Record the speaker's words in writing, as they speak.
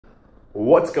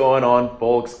What's going on,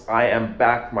 folks? I am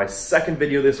back for my second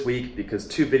video this week because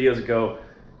 2 videos ago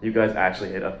you guys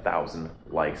actually hit 1,000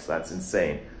 likes. That's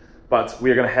insane. But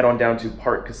we are going to head on down to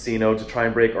Park Casino to try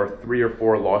and break our 3 or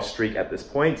 4 loss streak at this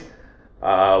point.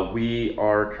 We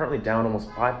are currently down almost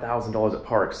 $5,000 at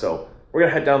Park, so we're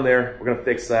going to head down there. We're going to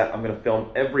fix that. I'm going to film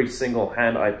every single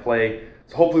hand I play,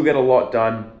 so hopefully we get a lot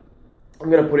done. I'm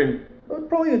going to put in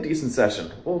probably a decent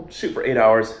session. We'll shoot for 8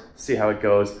 hours, see how it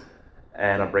goes.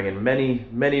 And I'm bringing many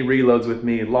reloads with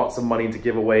me, lots of money to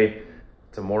give away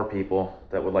to more people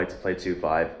that would like to play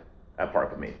 2.5 at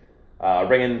Park with me.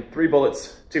 Bringing 3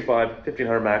 bullets, 2.5,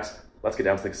 1500 max. Let's get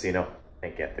down to the casino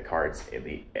and get the cards in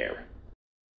the air.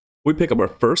 We pick up our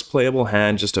first playable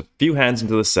hand just a few hands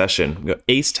into the session. We got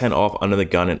ace-10 off under the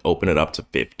gun and open it up to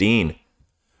 15.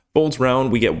 Folds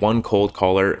round, we get 1 cold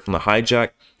caller from the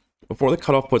hijack before the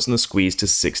cutoff puts in the squeeze to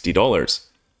 $60.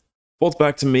 Folds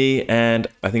back to me, and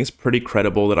I think it's pretty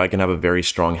credible that I can have a very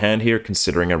strong hand here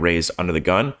considering I raised under the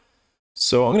gun.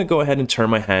 So I'm going to go ahead and turn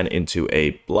my hand into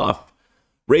a bluff.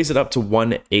 Raise it up to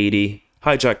 180,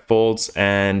 hijack folds,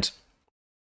 and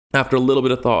after a little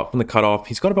bit of thought from the cutoff,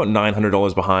 he's got about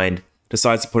 $900 behind,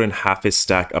 decides to put in half his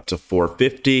stack up to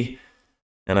 450,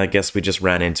 and I guess we just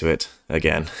ran into it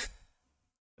again.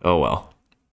 Oh well.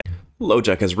 Low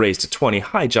jack has raised to 20,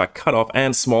 hijack, cutoff,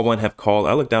 and small blind have called.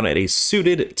 I look down at a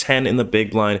suited 10 in the big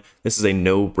blind. This is a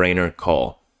no-brainer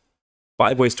call.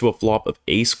 5 ways to a flop of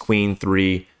ace, queen,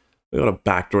 3. We got a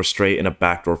backdoor straight and a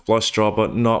backdoor flush draw,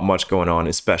 but not much going on,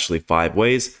 especially 5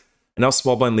 ways. And now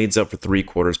small blind leads up for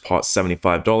 3/4 pot,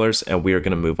 $75, and we are going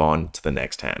to move on to the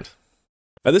next hand.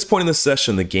 At this point in the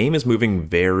session, the game is moving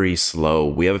very slow.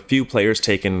 We have a few players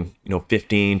taking,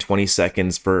 15, 20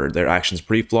 seconds for their actions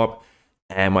pre-flop.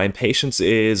 And my impatience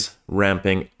is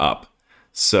ramping up.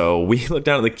 So we look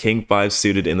down at the king 5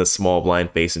 suited in the small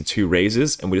blind facing 2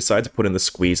 raises, and we decide to put in the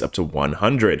squeeze up to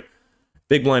 100.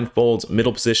 Big blind folds,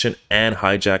 middle position, and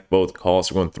hijack both calls.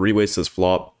 So we're going 3 ways to this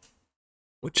flop,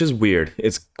 which is weird.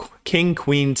 It's king,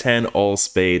 queen, 10, all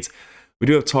spades. We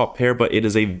do have top pair, but it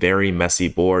is a very messy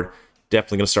board.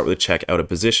 Definitely going to start with a check out of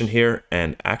position here,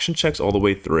 and action checks all the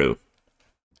way through.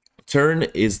 Turn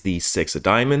is the 6 of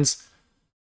diamonds.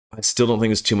 I still don't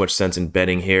think there's too much sense in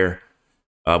betting here.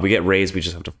 We get raised, we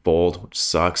just have to fold, which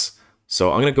sucks.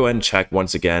 So I'm going to go ahead and check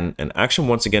once again, and action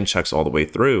once again checks all the way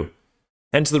through.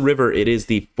 Head to the river, it is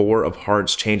the 4 of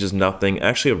hearts, changes nothing.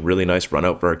 Actually a really nice run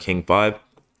out for our king 5.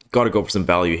 Got to go for some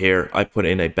value here. I put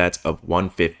in a bet of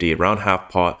 150, around half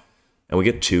pot, and we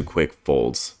get 2 quick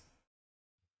folds.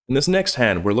 In this next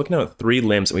hand, we're looking at 3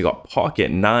 limps, and we got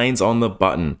pocket 9s on the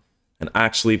button. An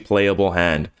actually playable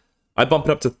hand. I bump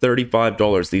it up to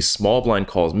 $35. These small blind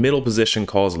calls, middle position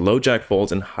calls, low jack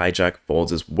folds, and hijack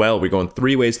folds as well. We're going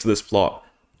 3 ways to this flop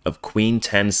of queen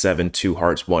 10, 7, 2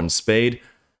 hearts, 1 spade.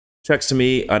 Checks to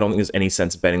me. I don't think there's any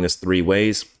sense betting this 3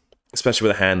 ways, especially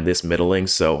with a hand this middling,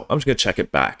 so I'm just going to check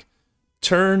it back.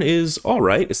 Turn is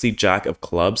alright. It's the jack of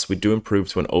clubs. We do improve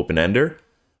to an open ender,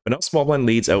 but now small blind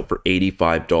leads out for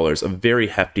 $85. A very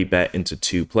hefty bet into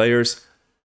 2 players,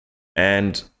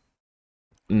 and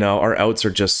no, our outs are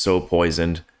just so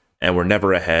poisoned, and we're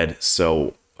never ahead,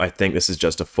 so I think this is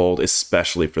just a fold,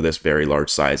 especially for this very large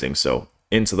sizing, so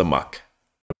into the muck.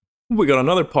 We got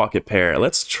another pocket pair.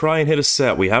 Let's try and hit a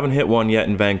set. We haven't hit one yet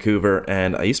in Vancouver,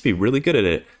 and I used to be really good at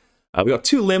it. We got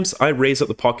 2 limps. I raise up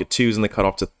the pocket 2s and the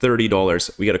cutoff to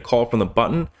 $30. We get a call from the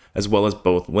button, as well as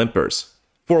both limpers.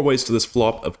 4 ways to this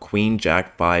flop of queen,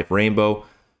 jack, 5, rainbow.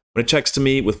 When it checks to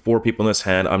me with 4 people in this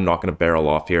hand, I'm not going to barrel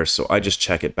off here, so I just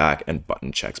check it back and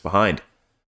button checks behind.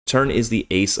 Turn is the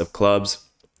ace of clubs.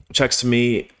 Checks to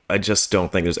me, I just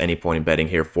don't think there's any point in betting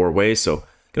here 4 ways, so I'm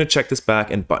going to check this back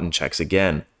and button checks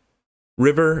again.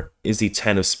 River is the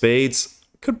 10 of spades.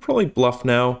 Could probably bluff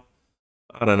now.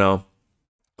 I don't know.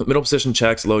 Middle position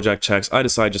checks, low jack checks. I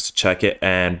decide just to check it,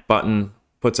 and button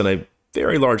puts in a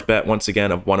very large bet once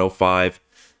again of 105.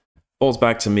 Folds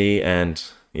back to me, and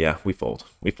yeah, we fold.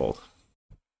 We fold.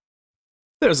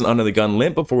 There's an under the gun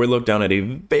limp before we look down at a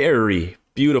very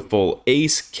beautiful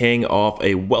ace king off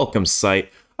a welcome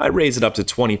sight. I raise it up to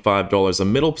 $25. A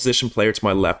middle position player to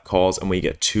my left calls, and we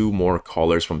get 2 more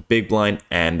callers from big blind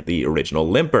and the original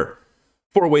limper.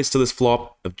 4 ways to this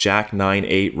flop of jack 9,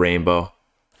 8 rainbow.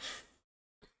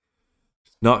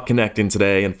 Not connecting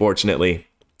today, unfortunately.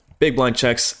 Big blind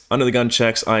checks, under the gun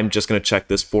checks. I'm just going to check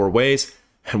this 4 ways.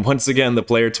 And once again, the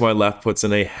player to my left puts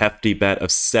in a hefty bet of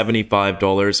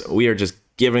 $75. We are just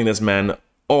giving this man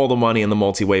all the money in the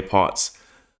multi-way pots.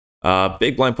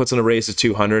 Big blind puts in a raise to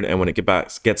 200, and when it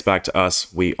gets back to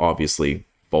us, we obviously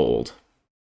fold.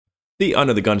 The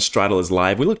under the gun straddle is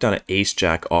live. We look down at ace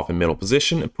jack off in middle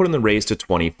position and put in the raise to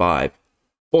 25.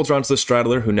 Folds around to the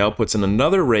straddler, who now puts in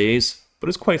another raise, but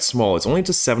it's quite small. It's only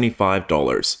to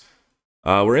 $75.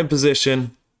 We're in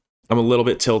position. I'm a little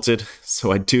bit tilted,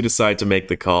 so I do decide to make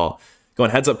the call.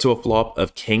 Going heads up to a flop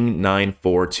of king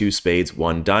 9-4, 2 spades,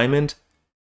 1 diamond.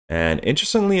 And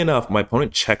interestingly enough, my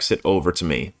opponent checks it over to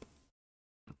me.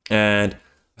 And I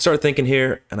started thinking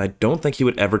here, and I don't think he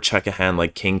would ever check a hand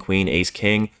like king, queen, ace,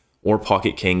 king, or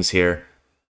pocket kings here,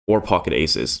 or pocket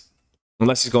aces.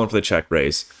 Unless he's going for the check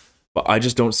raise. But I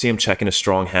just don't see him checking a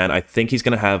strong hand. I think he's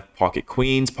going to have pocket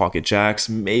queens, pocket jacks,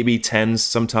 maybe 10s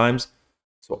sometimes.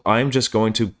 So I'm just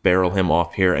going to barrel him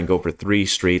off here and go for 3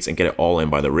 streets and get it all in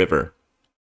by the river.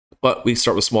 But we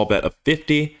start with a small bet of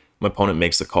 50. My opponent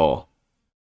makes the call.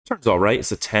 Turns all right.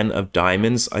 It's a 10 of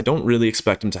diamonds. I don't really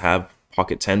expect him to have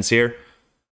pocket 10s here.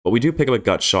 But we do pick up a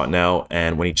gut shot now.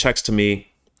 And when he checks to me,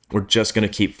 we're just going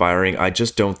to keep firing. I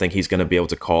just don't think he's going to be able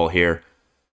to call here.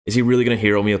 Is he really going to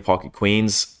hero me with pocket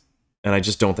queens? And I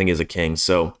just don't think he's a king.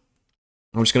 So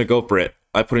I'm just going to go for it.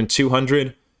 I put in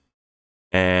 200.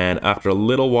 And after a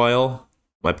little while,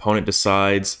 my opponent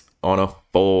decides on a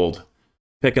fold.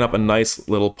 Picking up a nice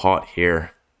little pot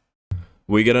here.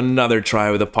 We get another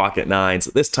try with the pocket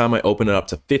 9s. This time I open it up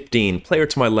to 15. Player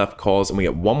to my left calls, and we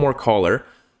get one more caller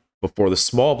before the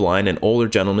small blind, an older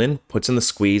gentleman, puts in the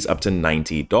squeeze up to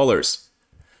 $90.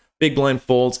 Big blind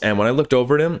folds, and when I looked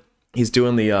over at him, he's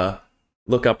doing the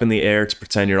look up in the air to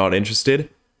pretend you're not interested.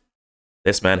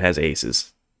 This man has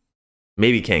aces.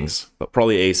 Maybe kings, but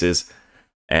probably aces.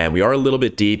 And we are a little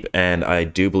bit deep, and I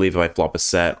do believe if I flop a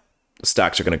set, the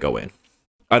stacks are going to go in.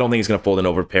 I don't think he's going to fold an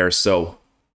overpair, so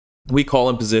we call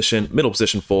in position, middle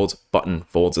position folds, button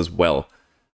folds as well.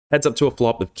 Heads up to a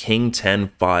flop of king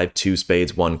 10-5, 2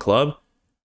 spades, 1 club.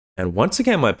 And once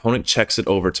again, my opponent checks it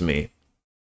over to me.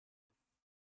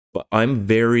 But I'm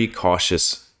very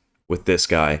cautious with this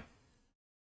guy.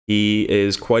 He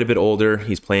is quite a bit older.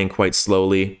 He's playing quite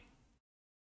slowly.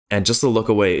 And just to look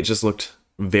away, it just looked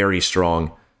very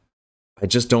strong. I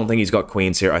just don't think he's got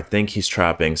queens here. I think he's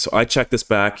trapping. So I check this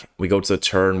back. We go to the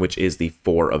turn, which is the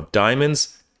 4 of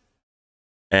diamonds.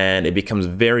 And it becomes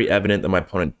very evident that my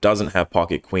opponent doesn't have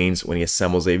pocket queens when he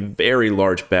assembles a very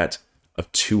large bet of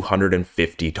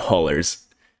 $250.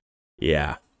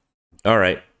 Yeah. All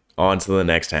right, on to the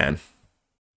next hand.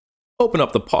 Open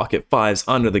up the pocket 5s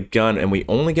under the gun, and we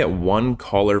only get one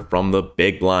caller from the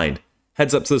big blind.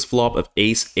 Heads up to this flop of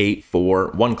ace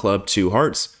 8-4, 1 club, 2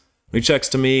 hearts. When he checks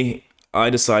to me, I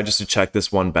decide just to check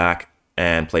this one back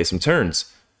and play some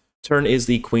turns. Turn is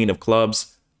the queen of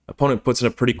clubs. Opponent puts in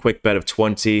a pretty quick bet of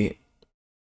 20.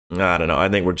 I don't know, I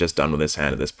think we're just done with this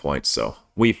hand at this point, so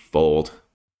we fold.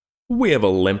 We have a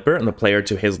limper, and the player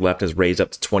to his left has raised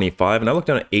up to 25, and I look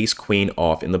down at ace queen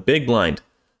off in the big blind.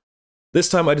 This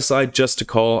time I decide just to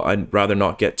call. I'd rather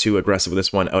not get too aggressive with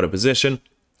this one out of position,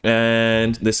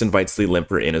 and this invites the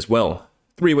limper in as well.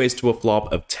 3 ways to a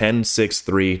flop of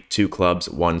 10-6-3, 2 clubs,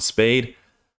 1 spade.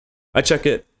 I check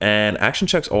it, and action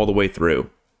checks all the way through.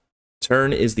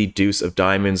 Turn is the deuce of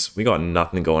diamonds. We got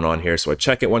nothing going on here, so I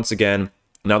check it once again.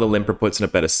 Now the limper puts in a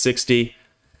bet of 60.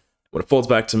 When it folds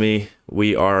back to me,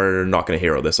 we are not going to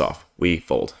hero this off. We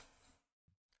fold.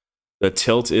 The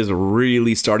tilt is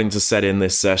really starting to set in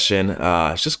this session.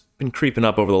 It's just been creeping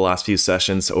up over the last few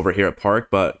sessions over here at Park,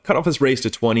 but cutoff is raised to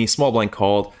 20, small blind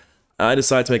called. I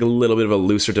decide to make a little bit of a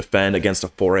looser defend against a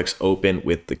 4x open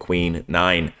with the queen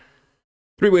 9.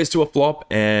 3 ways to a flop,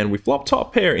 and we flop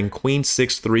top pair in queen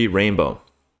 6-3 rainbow.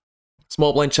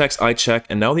 Small blind checks, I check,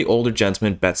 and now the older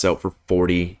gentleman bets out for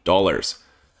 $40.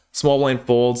 Small blind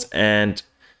folds, and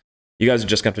you guys are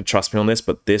just going to have to trust me on this,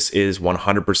 but this is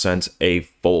 100% a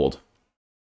fold.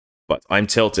 But I'm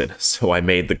tilted, so I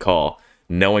made the call,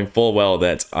 knowing full well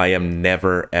that I am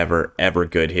never, ever, ever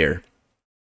good here.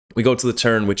 We go to the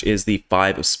turn, which is the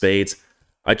 5 of spades.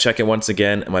 I check it once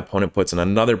again, and my opponent puts in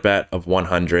another bet of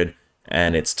 100,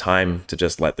 and it's time to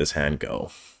just let this hand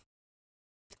go.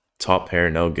 Top pair,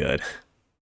 no good.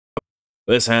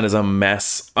 This hand is a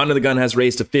mess. Under the gun has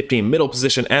raised to 15, middle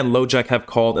position and low jack have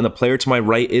called, and the player to my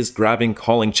right is grabbing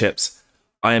calling chips.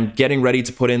 I am getting ready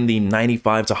to put in the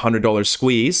 $95 to $100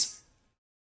 squeeze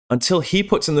until he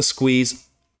puts in the squeeze,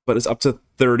 but it's up to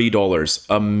 $30,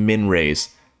 a min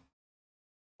raise.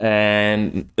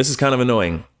 And this is kind of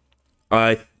annoying.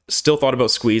 I still thought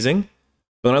about squeezing,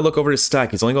 but then I look over his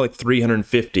stack. He's only got like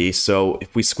 350, so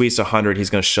if we squeeze to 100, he's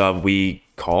going to shove. We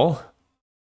call?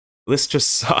 This just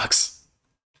sucks.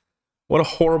 What a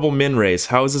horrible min raise.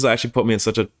 How has this actually put me in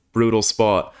such a brutal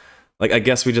spot? Like, I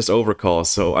guess we just overcall.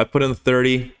 So I put in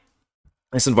 30.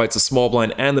 This invites the small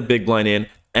blind and the big blind in,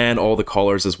 and all the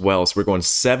callers as well. So we're going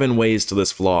 7 ways to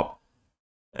this flop.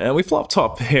 And we flop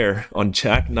top pair on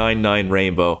Jack 9-9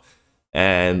 rainbow.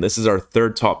 And this is our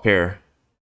third top pair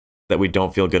that we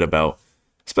don't feel good about,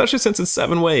 especially since it's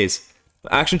 7 ways.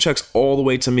 The action checks all the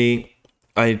way to me.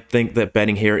 I think that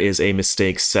betting here is a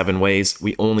mistake 7 ways.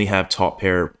 We only have top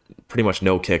pair, pretty much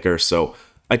no kicker, so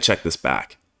I check this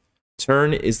back.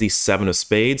 Turn is the 7 of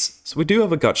spades, so we do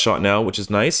have a gut shot now, which is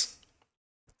nice.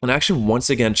 And action once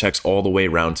again checks all the way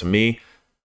around to me.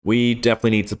 We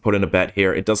definitely need to put in a bet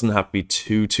here. It doesn't have to be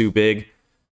too big,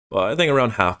 but I think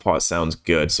around half pot sounds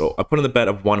good. So I put in the bet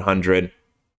of 100,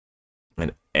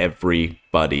 and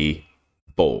everybody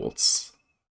folds.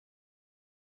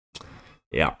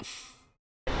 Yeah.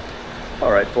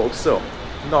 All right, folks, so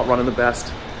not running the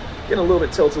best. Getting a little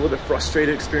bit tilted, a little bit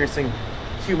frustrated, experiencing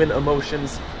human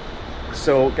emotions.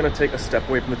 So gonna take a step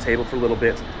away from the table for a little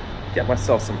bit, get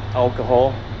myself some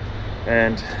alcohol,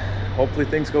 and hopefully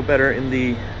things go better in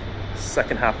the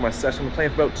second half of my session. We're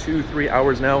playing for about 2-3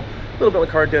 hours now. A little bit on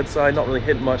the card dead side, not really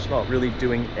hitting much, not really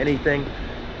doing anything.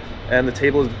 And the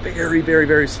table is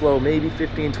very slow, maybe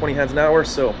 15-20 hands an hour.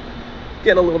 So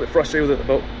getting a little bit frustrated with it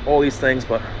about all these things,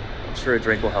 but I'm sure a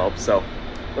drink will help. So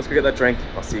let's go get that drink.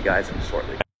 I'll see you guys in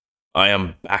shortly. I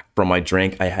am back from my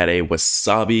drink. I had a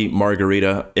wasabi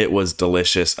margarita. It was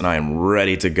delicious, and I am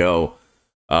ready to go.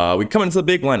 We come into the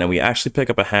big blind, and we actually pick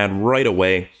up a hand right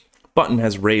away. Button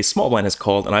has raised, small blind has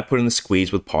called, and I put in the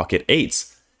squeeze with pocket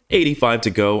 8s. 85 to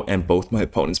go, and both my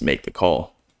opponents make the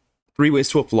call. 3 ways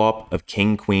to a flop of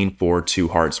king, queen, 4, 2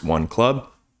 hearts, 1 club.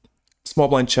 Small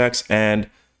blind checks, and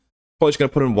probably just going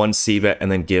to put in 1 c-bet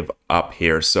and then give up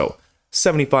here. So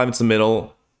 75 into the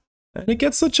middle, and it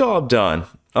gets the job done.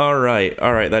 All right,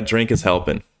 that drink is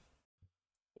helping.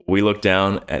 We look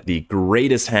down at the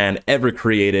greatest hand ever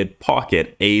created,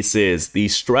 pocket aces. The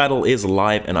straddle is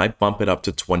live, and I bump it up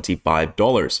to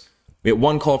 $25. We get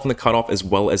 1 call from the cutoff as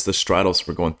well as the straddle, so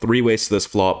we're going 3 ways to this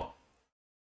flop.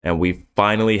 And we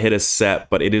finally hit a set,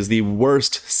 but it is the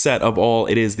worst set of all.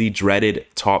 It is the dreaded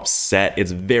top set.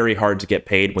 It's very hard to get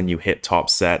paid when you hit top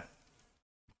set,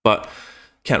 but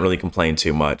can't really complain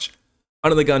too much.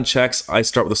 Under the gun checks, I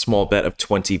start with a small bet of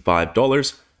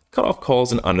 $25. Cutoff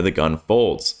calls and under the gun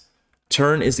folds.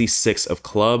 Turn is the 6 of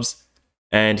clubs,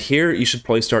 and here you should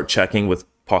probably start checking with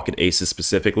pocket aces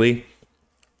specifically,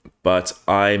 but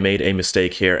I made a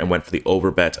mistake here and went for the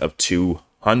overbet of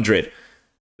 200.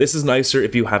 This is nicer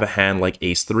if you have a hand like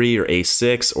ace 3 or ace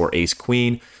 6 or ace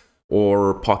queen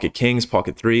or pocket kings,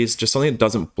 pocket 3s, just something that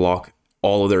doesn't block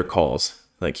all of their calls.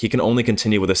 Like, he can only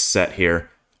continue with a set here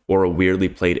or a weirdly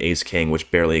played ace king,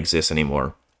 which barely exists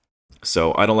anymore.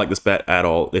 So I don't like this bet at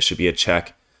all. This should be a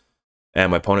check, and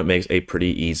my opponent makes a pretty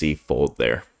easy fold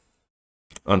there.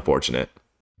 Unfortunate.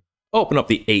 Open up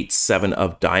the 8-7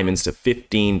 of diamonds to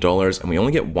 $15, and we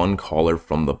only get 1 caller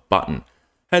from the button.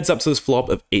 Heads up to this flop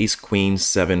of ace queen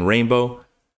 7 rainbow.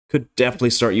 Could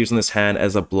definitely start using this hand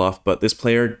as a bluff, but this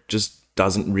player just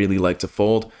doesn't really like to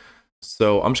fold,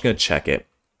 so I'm just going to check it.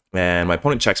 And my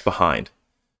opponent checks behind.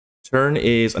 Turn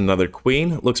is another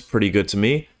queen. Looks pretty good to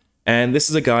me. And this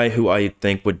is a guy who I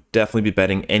think would definitely be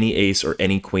betting any ace or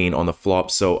any queen on the flop,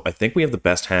 so I think we have the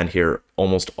best hand here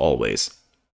almost always.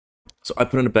 So I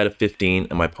put in a bet of 15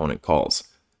 and my opponent calls.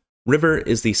 River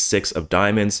is the 6 of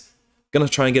diamonds. Gonna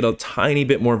try and get a tiny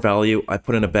bit more value. I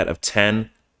put in a bet of 10,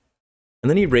 and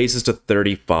then he raises to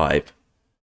 35.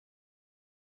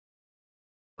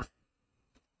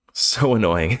 So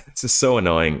annoying. This is so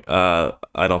annoying. I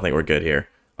don't think we're good here.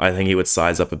 I think he would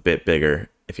size up a bit bigger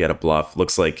if he had a bluff.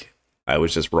 Looks like I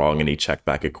was just wrong and he checked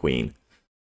back a queen.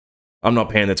 I'm not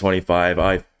paying the 25.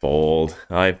 I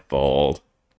fold.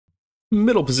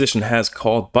 Middle position has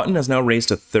called. Button has now raised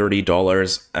to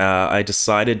 $30. I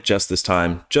decided just this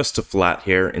time just to flat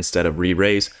here instead of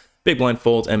re-raise. Big blind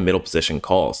folds and middle position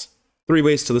calls. 3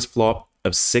 ways to this flop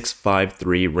of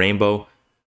 6-5-3 rainbow.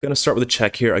 Gonna start with a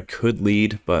check here. I could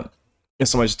lead, but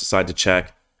somebody just decided to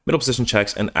check. Middle position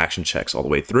checks and action checks all the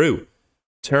way through.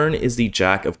 Turn is the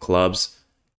jack of clubs.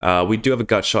 We do have a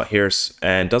gut shot here,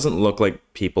 and doesn't look like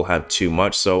people have too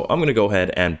much, so I'm going to go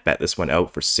ahead and bet this one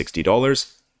out for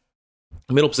 $60.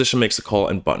 Middle position makes a call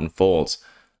and button folds.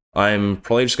 I'm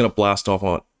probably just going to blast off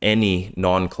on any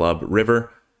non-club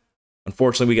river.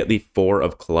 Unfortunately, we get the 4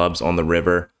 of clubs on the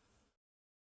river.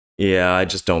 Yeah, I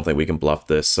just don't think we can bluff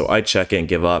this, so I check it and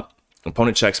give up.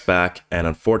 Opponent checks back, and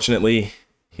unfortunately,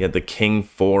 he had the king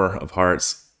 4 of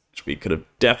hearts, which we could have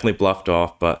definitely bluffed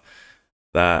off, but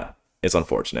that is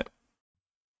unfortunate.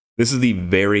 This is the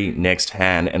very next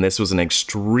hand, and this was an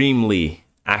extremely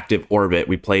active orbit.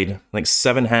 We played like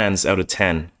 7 hands out of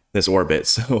 10 this orbit,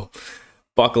 so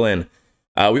buckle in.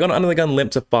 We got under the gun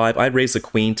limp to 5. I raised the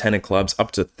queen 10 of clubs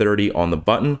up to 30 on the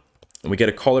button, and we get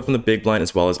a caller from the big blind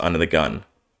as well as under the gun.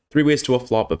 Three ways to a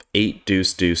flop of 8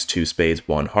 deuce deuce 2 spades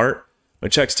 1 heart. When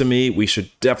it checks to me, we should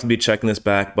definitely be checking this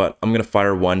back, but I'm going to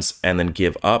fire once and then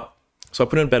give up. So I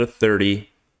put in a bet of 30,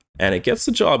 and it gets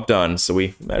the job done, so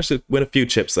we managed to win a few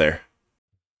chips there.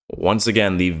 Once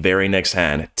again, the very next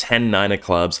hand, 10-9 of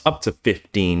clubs, up to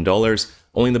 $15,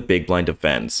 only the big blind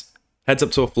defends. Heads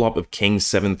up to a flop of king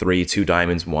 7-3, 2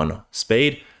 diamonds, 1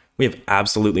 spade. We have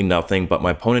absolutely nothing, but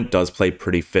my opponent does play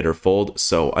pretty fit or fold,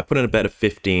 so I put in a bet of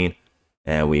 15,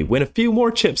 and we win a few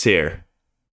more chips here.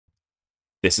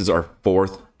 This is our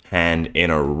 4th hand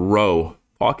in a row.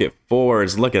 Pocket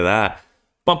fours, look at that.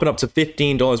 Bumping up to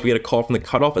 $15, we get a call from the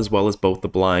cutoff as well as both the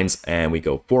blinds, and we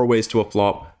go 4 ways to a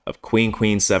flop of queen,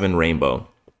 queen, 7, rainbow.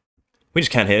 We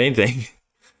just can't hit anything.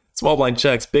 Small blind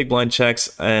checks, big blind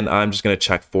checks, and I'm just going to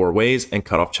check 4 ways and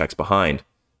cutoff checks behind.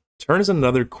 Turn is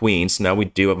another queen, so now we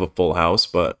do have a full house,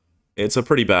 but it's a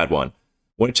pretty bad one.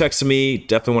 When it checks to me,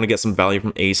 definitely want to get some value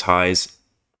from ace highs,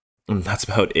 and that's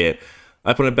about it.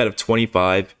 I put in a bet of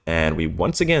 25, and we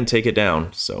once again take it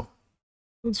down, so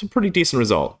it's a pretty decent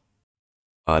result.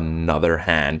 Another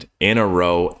hand in a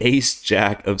row, ace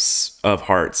jack of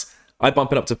hearts. I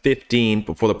bump it up to 15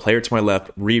 before the player to my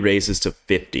left re-raises to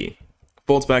 50.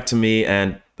 Folds back to me,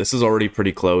 and this is already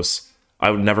pretty close. I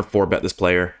would never 4-bet this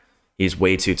player. He's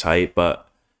way too tight, but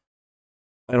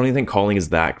I don't even think calling is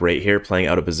that great here, playing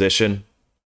out of position.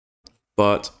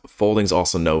 But folding's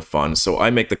also no fun, so I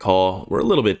make the call. We're a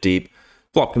little bit deep.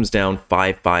 Flop comes down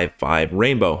 5-5-5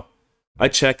 rainbow. I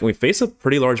check, and we face a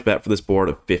pretty large bet for this board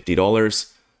of $50.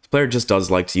 This player just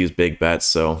does like to use big bets,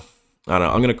 so I don't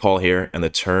know. I'm going to call here, and the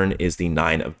turn is the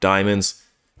 9 of diamonds.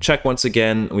 Check once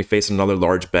again, and we face another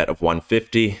large bet of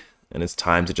 $150, and it's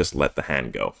time to just let the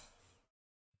hand go.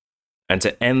 And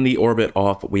to end the orbit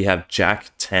off, we have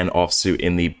Jack 10 offsuit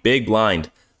in the big blind.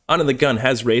 Under the gun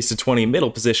has raised to 20,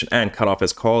 middle position, and cutoff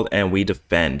is called, and we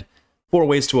defend. 4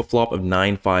 ways to a flop of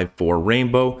 9-5-4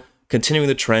 rainbow, continuing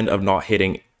the trend of not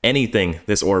hitting anything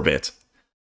this orbit.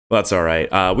 Well, that's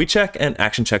alright. We check, and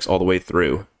action checks all the way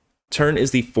through. Turn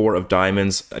is the 4 of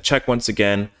diamonds. I check once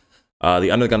again.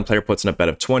 The under the gun player puts in a bet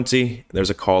of 20. There's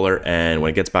a caller, and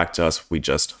when it gets back to us, we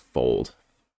just fold.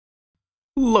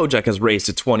 Low jack has raised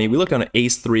to 20. We look on an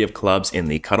ace 3 of clubs in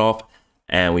the cutoff,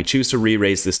 and we choose to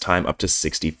re-raise this time up to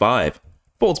 65.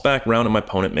 Folds back round, and my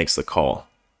opponent makes the call.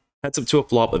 Heads up to a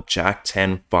flop of Jack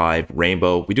 10-5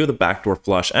 rainbow. We do the backdoor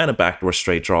flush and a backdoor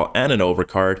straight draw and an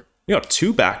overcard. We got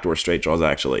 2 backdoor straight draws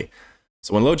actually.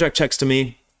 So when low jack checks to me,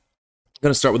 I'm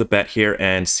going to start with a bet here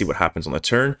and see what happens on the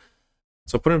turn.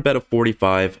 So I put in a bet of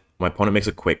 45. My opponent makes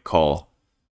a quick call.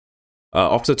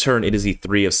 Off the turn, it is the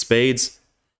 3 of spades.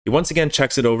 He once again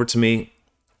checks it over to me,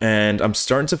 and I'm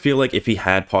starting to feel like if he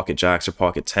had pocket jacks or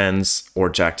pocket 10s or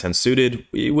Jack 10 suited,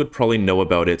 we would probably know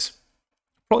about it.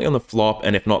 Probably on the flop,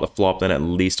 and if not the flop, then at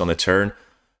least on the turn.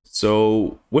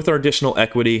 So with our additional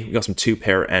equity, we got some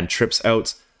 2-pair and trips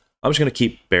out. I'm just going to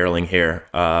keep barreling here.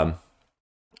 I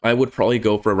would probably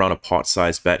go for around a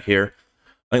pot-sized bet here.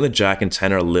 I think the Jack and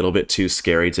 10 are a little bit too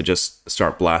scary to just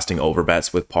start blasting over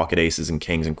bets with pocket aces and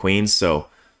kings and queens, so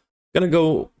I'm going to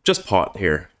go just pot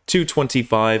here.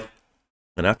 225,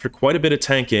 and after quite a bit of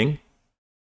tanking,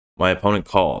 my opponent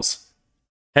calls.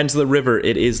 Head to the river,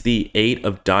 it is the 8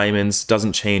 of diamonds,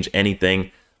 doesn't change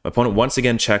anything. My opponent once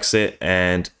again checks it,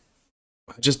 and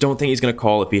I just don't think he's going to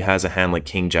call if he has a hand like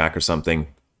King Jack or something.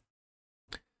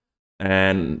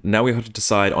 And now we have to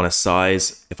decide on a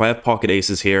size. If I have pocket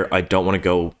aces here, I don't want to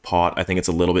go pot. I think it's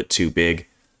a little bit too big.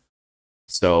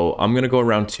 So I'm going to go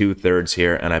around 2/3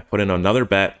 here, and I put in another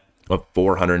bet of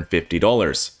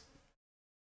 $450,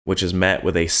 which is met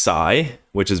with a sigh,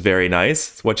 which is very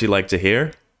nice. It's what you like to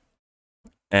hear.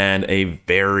 And a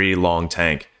very long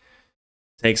tank.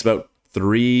 Takes about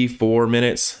 3-4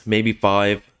 minutes, maybe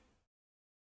 5,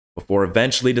 before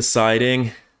eventually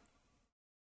deciding.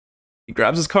 He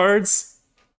grabs his cards,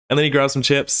 and then he grabs some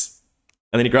chips,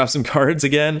 and then he grabs some cards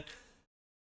again,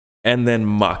 and then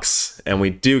mucks. And we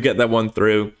do get that one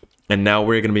through, and now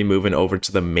we're going to be moving over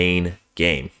to the main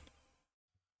game.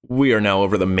 We are now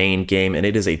over the main game, and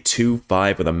it is a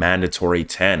 2-5 with a mandatory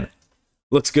 10.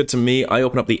 Looks good to me. I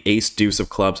open up the ace deuce of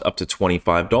clubs up to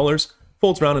 $25,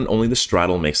 folds around, and only the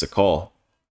straddle makes a call.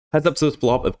 Heads up to the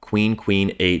flop of queen,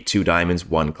 queen, 8, 2 diamonds,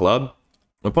 1 club.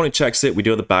 My opponent checks it, we do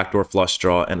have the backdoor flush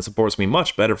draw, and it supports me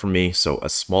much better for me, so a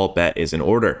small bet is in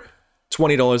order.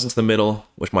 $20 into the middle,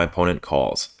 which my opponent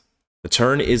calls. The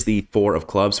turn is the 4 of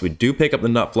clubs. We do pick up the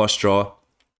nut flush draw.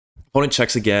 Opponent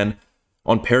checks again.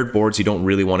 On paired boards, you don't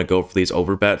really want to go for these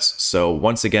overbets, so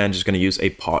once again, just going to use a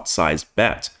pot-sized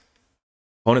bet.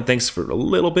 Opponent thinks for a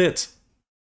little bit,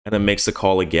 and then makes the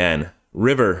call again.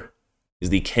 River is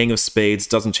the king of spades,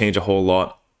 doesn't change a whole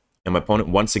lot. And my opponent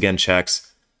once again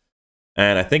checks.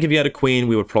 And I think if he had a queen,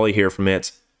 we would probably hear from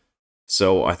it.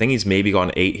 So I think he's maybe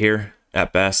gone 8 here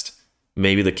at best.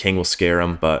 Maybe the king will scare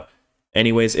him. But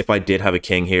anyways, if I did have a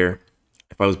king here,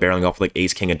 if I was barreling off like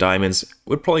ace, king of diamonds, it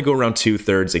would probably go around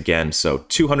 2/3 again. So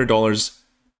 $200.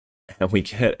 And we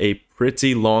get a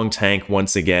pretty long tank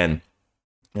once again.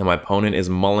 And my opponent is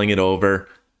mulling it over.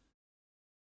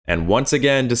 And once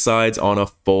again decides on a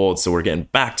fold. So we're getting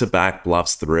back-to-back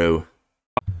bluffs through.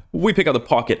 We pick up the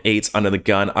pocket 8s under the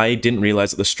gun. I didn't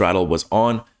realize that the straddle was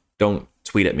on. Don't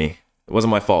tweet at me. It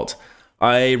wasn't my fault.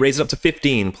 I raise it up to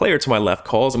 15. Player to my left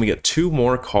calls, and we get 2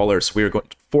 more callers. We are going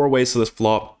 4 ways to this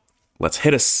flop. Let's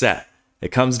hit a set.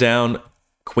 It comes down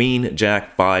queen,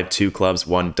 jack, 5, 2 clubs,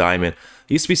 1 diamond.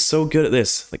 I used to be so good at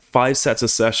this, like 5 sets a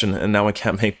session, and now I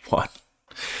can't make 1.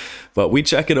 But we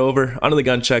check it over. Under the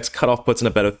gun checks, cutoff puts in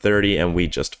a bet of 30, and we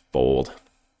just fold.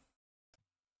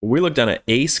 We look down at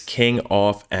ace, king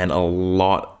off, and a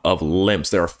lot of limps.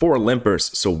 There are 4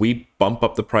 limpers, so we bump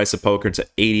up the price of poker to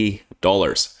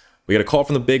 $80. We get a call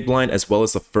from the big blind as well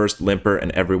as the first limper,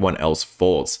 and everyone else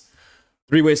folds.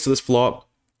 3 ways to this flop.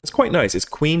 It's quite nice. It's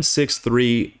queen, 6,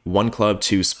 3, 1 club,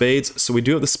 2 spades. So we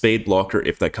do have the spade blocker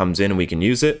if that comes in and we can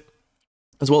use it,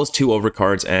 as well as 2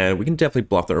 overcards, and we can definitely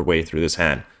bluff our way through this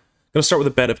hand. I'm going to start with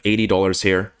a bet of $80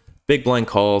 here. Big blind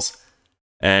calls.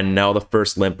 And now the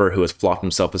first limper, who has flopped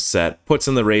himself a set, puts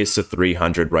in the raise to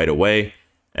 300 right away,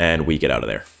 and we get out of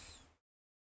there.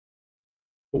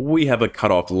 We have a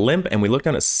cutoff limp, and we look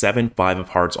down at 7, 5 of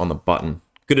hearts on the button.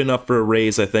 Good enough for a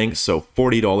raise, I think, so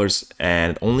 $40,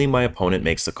 and only my opponent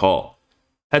makes the call.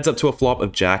 Heads up to a flop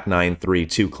of jack, 9, 3,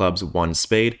 2 clubs, 1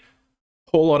 spade.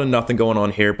 Whole lot of nothing going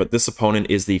on here, but this opponent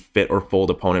is the fit or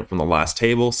fold opponent from the last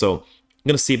table, so I'm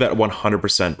going to see bet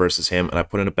 100% versus him, and I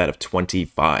put in a bet of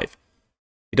 25.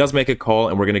 He does make a call,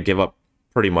 and we're going to give up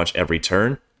pretty much every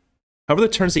turn. However, the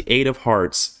turn's the 8 of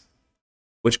hearts,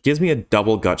 which gives me a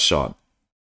double gut shot,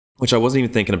 which I wasn't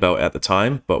even thinking about at the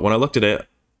time, but when I looked at it,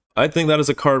 I think that is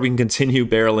a card we can continue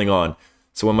barreling on.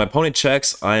 So when my opponent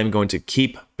checks, I am going to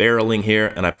keep barreling here,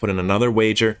 and I put in another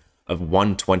wager of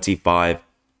 125,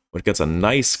 which gets a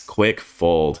nice quick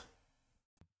fold.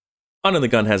 Under the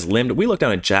gun has limbed. We look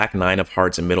down at jack, 9 of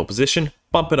hearts in middle position,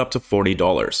 bump it up to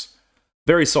 $40.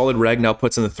 Very solid reg, now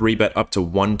puts in the 3-bet up to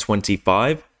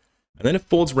 125, and then it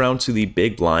folds round to the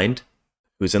big blind,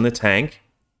 who's in the tank,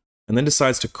 and then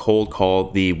decides to cold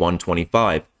call the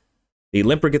 125. The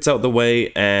limper gets out the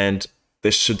way, and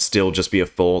this should still just be a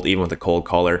fold, even with a cold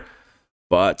caller,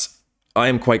 but I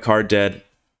am quite card dead.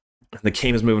 The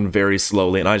game is moving very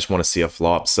slowly, and I just want to see a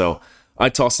flop, so I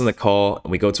toss in the call,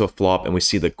 and we go to a flop, and we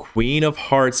see the queen of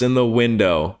hearts in the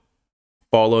window,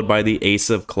 followed by the ace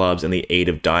of clubs and the 8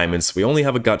 of diamonds. We only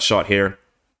have a gut shot here,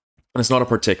 and it's not a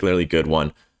particularly good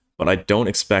one, but I don't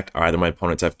expect either of my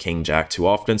opponents to have king jack too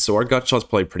often, so our gut shot's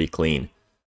probably pretty clean.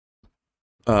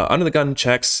 Under the gun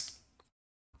checks,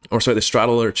 or sorry, the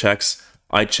straddler checks,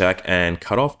 I check, and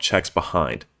cutoff checks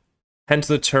behind. Head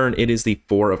to the turn, it is the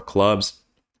 4 of clubs.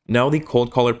 Now the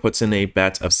cold caller puts in a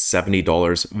bet of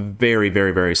 $70, very,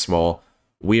 very, very small.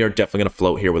 We are definitely going to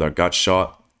float here with our gut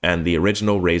shot, and the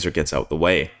original razor gets out the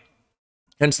way.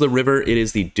 Hence the river, it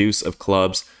is the deuce of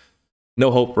clubs.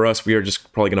 No hope for us, we are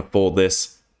just probably going to fold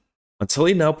this. Until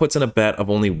he now puts in a bet of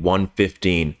only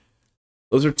 115.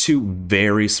 Those are 2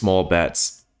 very small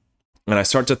bets. And I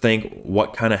start to think,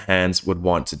 what kind of hands would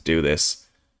want to do this?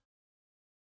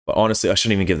 But honestly, I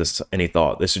shouldn't even give this any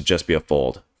thought. This should just be a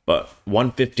fold. But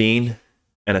 115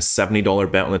 and a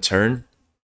 $70 bet on the turn.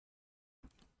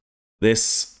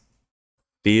 This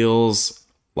feels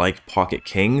like pocket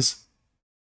kings,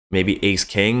 maybe ace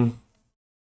king,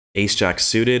 ace jack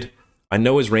suited. I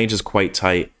know his range is quite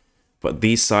tight, but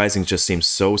these sizings just seem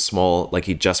so small, like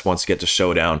he just wants to get to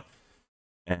showdown.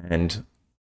 And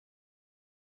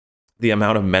the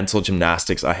amount of mental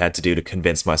gymnastics I had to do to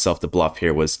convince myself to bluff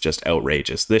here was just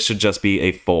outrageous. This should just be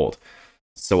a fold.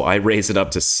 So I raise it up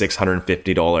to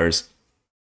 $650,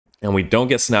 and we don't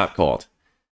get snap called.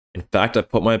 In fact, I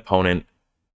put my opponent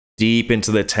deep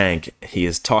into the tank. He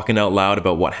is talking out loud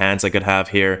about what hands I could have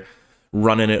here,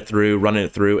 running it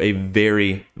through a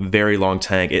very, very long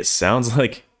tank. It sounds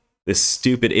like this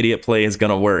stupid idiot play is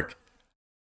gonna work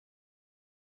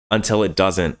until it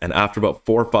doesn't. And after about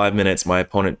 4 or 5 minutes, my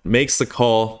opponent makes the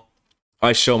call.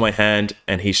 I show my hand,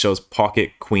 and he shows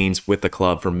pocket queens with the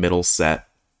club for middle set.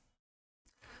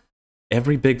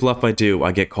 Every big bluff I do,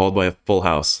 I get called by a full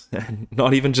house.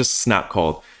 Not even just snap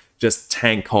called. Just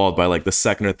tank called by like the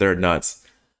second or third nuts.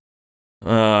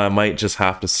 I might just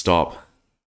have to stop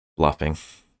bluffing.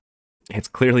 It's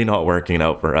clearly not working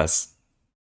out for us.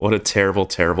 What a terrible,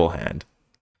 terrible hand.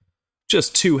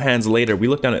 Just 2 hands later, we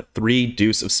look down at 3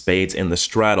 deuce of spades in the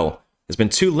straddle. There's been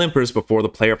 2 limpers before the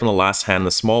player from the last hand,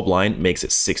 the small blind, makes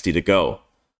it 60 to go.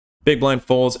 Big blind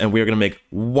folds, and we are going to make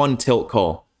 1 tilt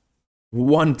call.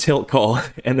 1 tilt call,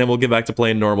 and then we'll get back to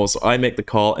playing normal, so I make the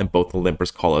call, and both the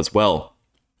limpers call as well.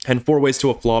 And 4 ways to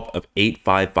a flop of 8,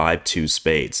 5, 5, 2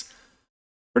 spades.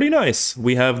 Pretty nice.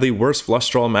 We have the worst flush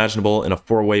draw imaginable in a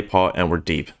 4-way pot, and we're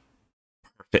deep.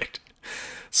 Perfect.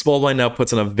 Small blind now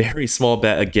puts in a very small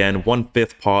bet again,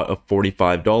 1/5 pot of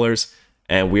 $45,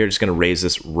 and we're just going to raise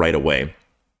this right away.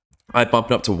 I bump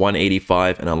it up to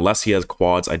 185, and unless he has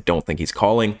quads, I don't think he's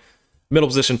calling. Middle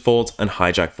position folds, and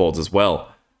hijack folds as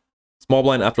well. Small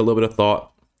blind, after a little bit of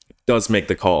thought, does make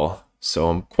the call. So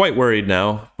I'm quite worried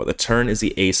now, but the turn is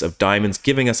the ace of diamonds,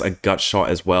 giving us a gut shot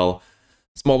as well.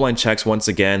 Small blind checks once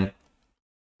again.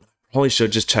 Probably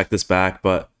should just check this back,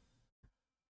 but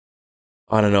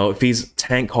I don't know. If he's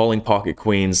tank calling pocket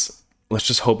queens, let's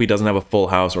just hope he doesn't have a full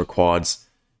house or quads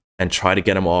and try to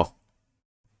get him off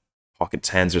pocket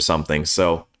tens or something.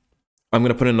 So I'm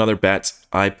going to put in another bet.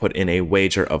 I put in a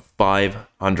wager of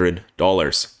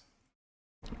 $500.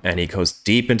 And he goes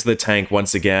deep into the tank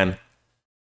once again.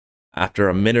 After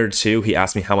a minute or two, he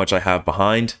asked me how much I have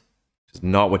behind. Which is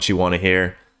not what you want to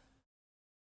hear.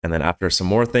 And then after some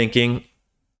more thinking,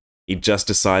 he just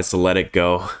decides to let it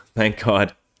go. Thank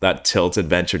God that tilt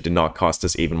adventure did not cost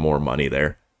us even more money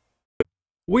there.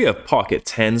 We have pocket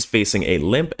tens facing a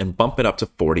limp and bump it up to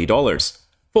 $40.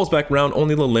 Folds back round,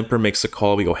 only the limper makes a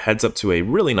call. We go heads up to a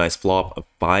really nice flop of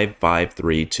 5, 5,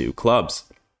 3, 2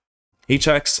 clubs. He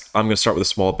checks. I'm going to start with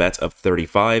a small bet of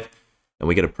 35, and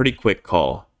we get a pretty quick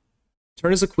call.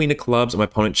 Turn is a queen of clubs, and my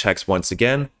opponent checks once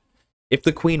again. If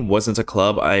the queen wasn't a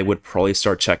club, I would probably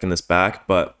start checking this back,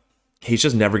 but he's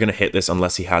just never going to hit this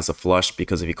unless he has a flush,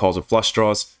 because if he calls with flush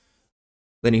draws,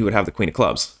 then he would have the queen of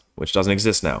clubs, which doesn't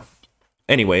exist now.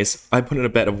 Anyways, I put in a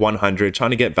bet of 100, trying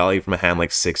to get value from a hand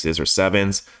like 6s or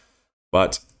 7s,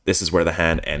 but this is where the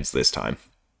hand ends this time.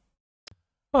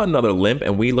 Another limp,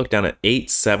 and we look down at 8,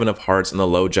 7 of hearts in the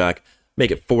low jack,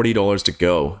 make it $40 to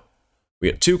go. We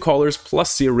get 2 callers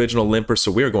plus the original limper,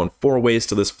 so we are going 4 ways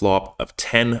to this flop of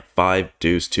 10, 5,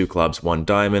 deuce, 2 clubs, 1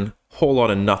 diamond. Whole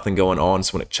lot of nothing going on,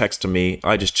 so when it checks to me,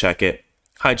 I just check it.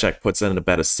 Hijack puts in a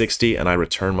bet of 60, and I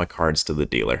return my cards to the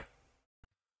dealer.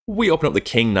 We open up the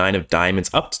king 9 of diamonds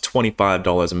up to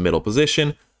 $25 in middle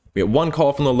position. We get 1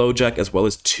 call from the low jack as well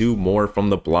as 2 more from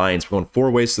the blinds. We're going 4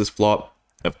 ways to this flop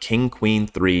of king, queen,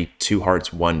 3, 2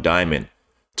 hearts, 1 diamond.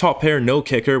 Top pair, no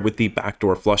kicker with the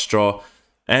backdoor flush draw.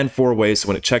 And 4 ways, so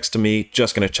when it checks to me,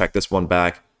 just going to check this one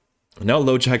back. Now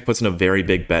low jack puts in a very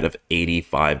big bet of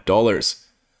 $85.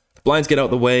 The blinds get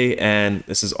out the way, and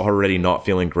this is already not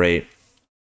feeling great.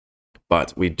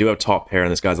 But we do have top pair,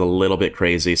 and this guy's a little bit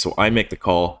crazy, so I make the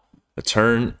call. The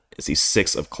turn is the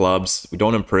 6 of clubs. We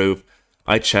don't improve.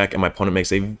 I check, and my opponent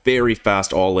makes a very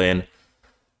fast all-in.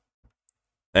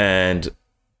 And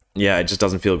yeah, it just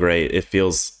doesn't feel great. It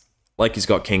feels like he's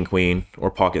got king, queen, or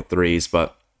pocket 3s,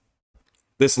 but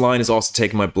this line is also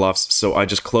taking my bluffs, so I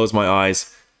just close my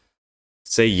eyes,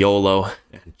 say YOLO,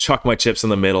 and chuck my chips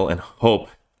in the middle, and hope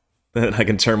that I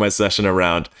can turn my session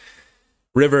around.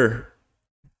 River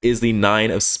is the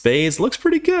 9 of spades. Looks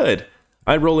pretty good.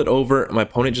 I roll it over. My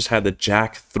opponent just had the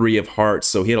jack 3 of hearts,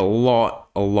 so he had a lot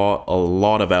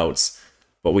of outs.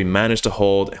 But we managed to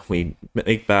hold. We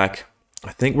make back.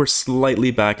 I think we're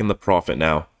slightly back in the profit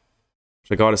now,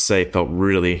 which I gotta say felt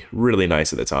really, really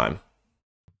nice at the time.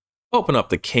 Open up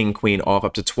the king, queen off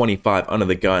up to 25 under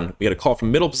the gun. We get a call from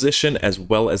middle position as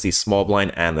well as the small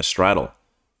blind and the straddle.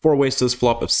 4 ways to this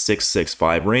flop of 6, 6,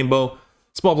 5 rainbow.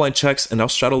 Small blind checks, and now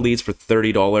straddle leads for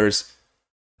 $30.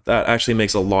 That actually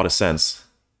makes a lot of sense.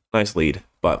 Nice lead,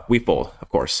 but we fold, of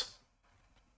course.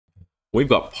 We've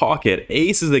got pocket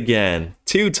aces again.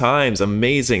 2 times,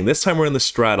 amazing. This time we're in the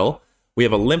straddle. We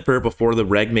have a limper before the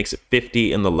reg makes it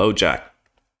 50 in the low jack.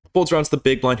 Folds around to the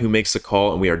big blind who makes the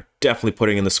call, and we are definitely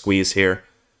putting in the squeeze here.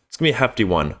 It's going to be a hefty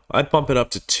one. I'd bump it up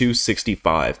to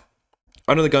 265.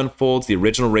 Under the gun folds, the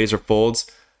original razor folds.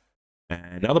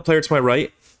 And now the player to my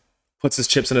right puts his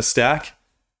chips in a stack.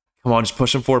 Come on, just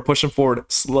push him forward, push him forward.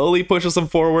 Slowly pushes him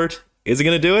forward. Is he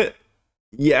going to do it?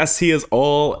 Yes, he is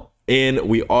all in.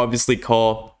 We obviously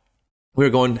call. We're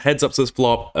going heads up to this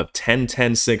flop of 10,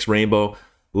 10, 6 rainbow.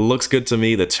 Looks good to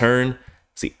me. The turn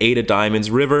is the 8 of diamonds.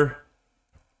 River,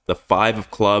 the 5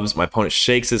 of clubs. My opponent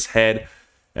shakes his head,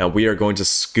 and we are going to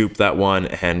scoop that one,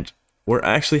 and we're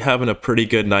actually having a pretty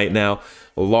good night now.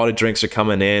 A lot of drinks are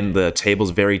coming in. The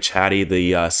table's very chatty.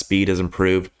 The speed has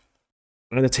improved.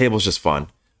 And the table's just fun.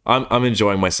 I'm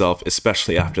enjoying myself,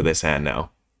 especially after this hand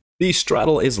now. The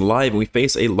straddle is live, and we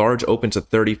face a large open to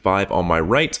 35 on my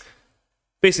right.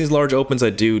 Facing these large opens, I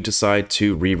do decide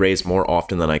to re-raise more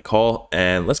often than I call,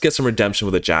 and let's get some redemption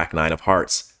with a Jack-9 of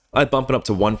hearts. I bump it up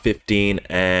to 115,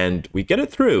 and we get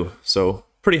it through, so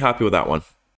pretty happy with that one.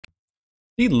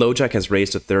 The low jack has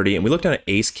raised to 30, and we looked at an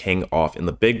ace-king off in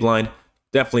the big blind.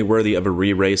 Definitely worthy of a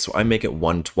re-raise, so I make it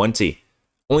 120.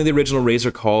 Only the original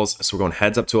raiser calls, so we're going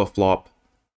heads up to a flop,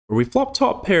 where we flop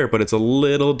top pair, but it's a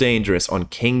little dangerous on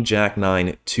king jack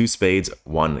 9, 2 spades,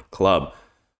 1 club.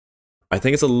 I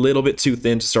think it's a little bit too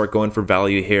thin to start going for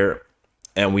value here,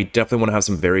 and we definitely want to have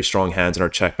some very strong hands in our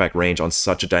check back range on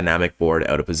such a dynamic board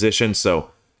out of position, so I'm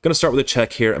going to start with a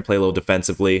check here and play a little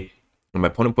defensively, and my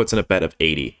opponent puts in a bet of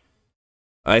 80.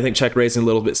 I think check raising a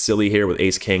little bit silly here with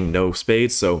ace-king, no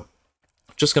spades, so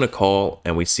just going to call,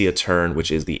 and we see a turn,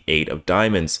 which is the 8 of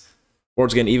diamonds.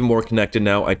 Board's getting even more connected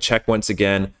now. I check once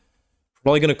again.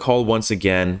 Probably going to call once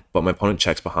again, but my opponent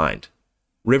checks behind.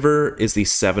 River is the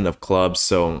 7 of clubs,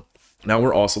 so now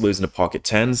we're also losing to pocket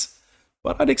 10s,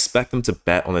 but I'd expect them to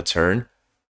bet on the turn.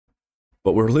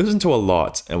 But we're losing to a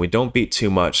lot, and we don't beat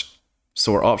too much,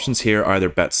 so our options here are either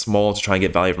bet small to try and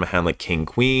get value from a hand like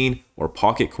king-queen, or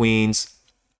pocket queens,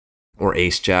 or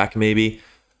ace-jack maybe.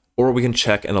 Or we can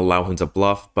check and allow him to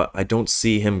bluff, but I don't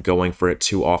see him going for it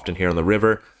too often here on the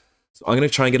river. So I'm going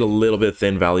to try and get a little bit of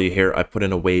thin value here. I put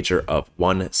in a wager of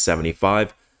 175.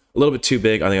 A little bit too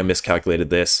big. I think I miscalculated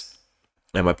this.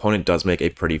 And my opponent does make a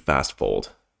pretty fast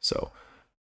fold. So,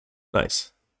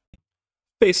 nice.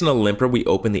 Facing a limper, we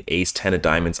open the ace-10 of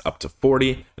diamonds up to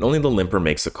 40, and only the limper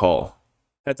makes a call.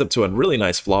 Heads up to a really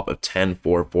nice flop of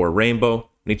 10-4-4 rainbow.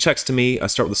 When he checks to me, I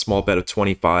start with a small bet of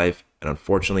 25, and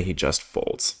unfortunately he just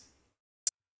folds.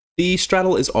 The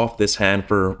straddle is off this hand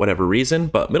for whatever reason,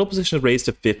 but middle position is raised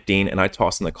to 15, and I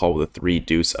toss in the call with a 3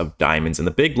 deuce of diamonds in the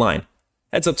big blind.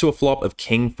 Heads up to a flop of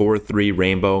king 4-3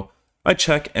 rainbow. I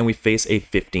check, and we face a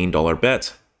 $15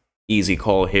 bet. Easy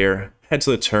call here. Head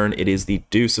to the turn, it is the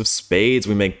deuce of spades.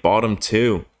 We make bottom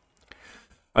 2.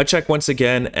 I check once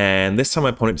again, and this time my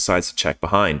opponent decides to check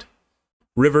behind.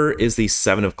 River is the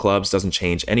 7 of clubs, doesn't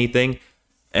change anything,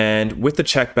 and with the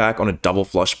check back on a double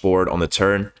flush board on the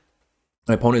turn,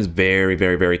 my opponent is very,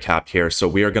 very, very capped here, so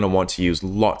we are going to want to use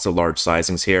lots of large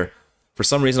sizings here. For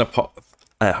some reason,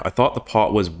 I thought the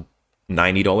pot was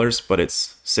 $90, but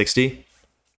it's $60.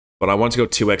 But I wanted to go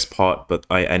 2x pot, but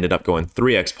I ended up going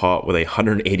 3x pot with a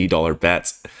 $180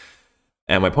 bet.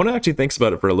 And my opponent actually thinks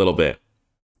about it for a little bit.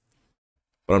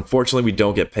 But unfortunately, we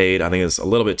don't get paid. I think it's a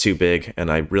little bit too big,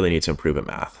 and I really need to improve at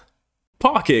math.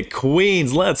 Pocket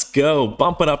queens, let's go.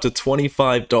 Bump it up to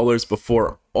 $25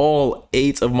 before all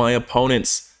 8 of my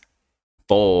opponents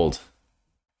fold.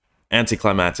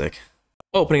 Anticlimactic.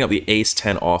 Opening up the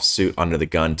ace-10 offsuit under the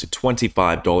gun to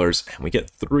 $25, and we get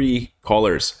 3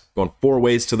 callers. Going 4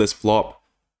 ways to this flop.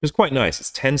 It's quite nice.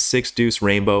 It's 10-6 deuce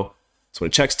rainbow. So when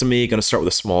it checks to me, going to start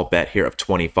with a small bet here of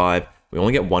 25. We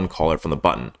only get 1 caller from the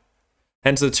button.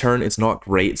 Head to the turn, it's not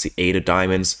great. It's the 8 of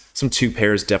diamonds. Some 2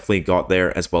 pairs definitely got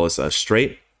there, as well as a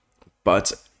straight.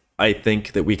 But I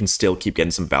think that we can still keep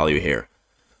getting some value here.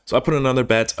 So I put another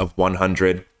bet of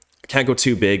 100. I can't go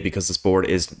too big because this board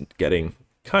is getting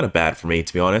kind of bad for me,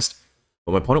 to be honest.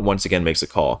 But my opponent once again makes a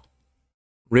call.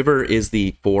 River is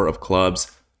the 4 of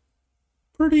clubs.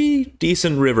 Pretty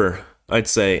decent river, I'd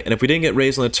say. And if we didn't get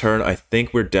raised on the turn, I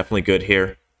think we're definitely good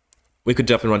here. We could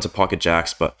definitely run to pocket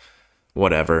jacks, but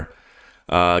whatever.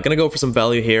 Gonna go for some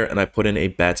value here, and I put in a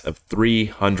bet of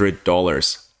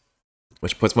 $300,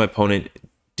 which puts my opponent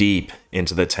deep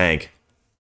into the tank.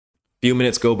 Few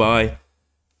minutes go by,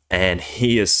 and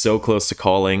he is so close to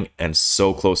calling and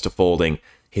so close to folding.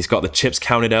 He's got the chips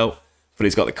counted out, but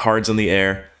he's got the cards in the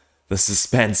air. The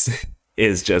suspense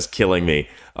is just killing me.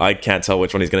 I can't tell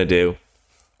which one he's gonna do.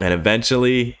 And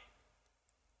eventually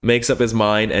makes up his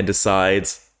mind and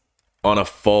decides on a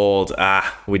fold.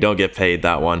 We don't get paid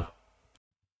that one.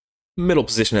 Middle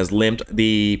position has limped.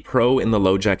 The pro in the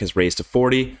low jack is raised to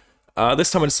 40.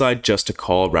 This time I decide just to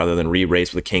call rather than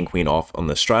re-raise with a king-queen off on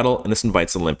the straddle, and this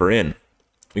invites the limper in.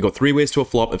 We go 3 ways to a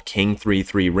flop of king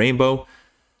 3-3 rainbow.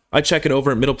 I check it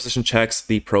over, middle position checks,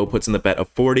 the pro puts in the bet of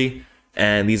 40,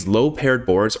 and these low paired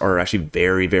boards are actually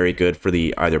very, very good for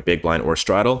the either big blind or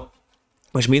straddle,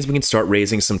 which means we can start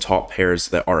raising some top pairs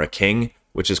that are a king,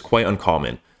 which is quite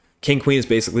uncommon. King-queen is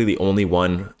basically the only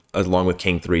one along with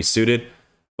king-3 suited,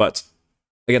 but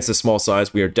against this small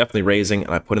size, we are definitely raising,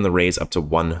 and I put in the raise up to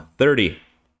 130.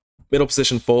 Middle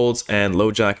position folds, and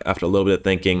low jack, after a little bit of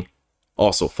thinking,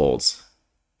 also folds.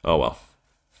 Oh well.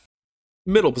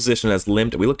 Middle position has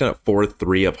limped. We looked at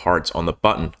 4-3 of hearts on the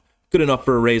button. Good enough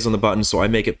for a raise on the button, so I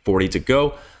make it 40 to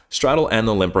go. Straddle and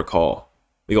the limper call.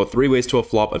 We go 3 ways to a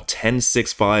flop of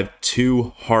 10-6-5,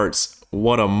 2 hearts.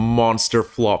 What a monster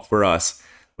flop for us.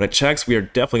 When it checks, we are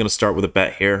definitely going to start with a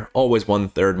bet here. Always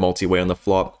 1/3 multi-way on the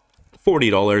flop,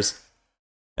 $40.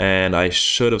 And I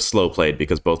should have slow played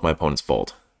because both my opponents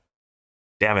fold.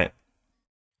 Damn it.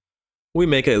 We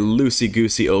make a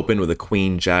loosey-goosey open with a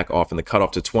queen jack off in the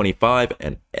cutoff to 25,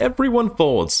 and everyone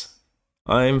folds.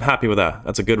 I'm happy with that.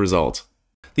 That's a good result.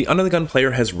 The under the gun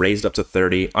player has raised up to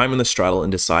 30. I'm in the straddle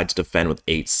and decide to defend with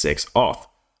 8-6 off.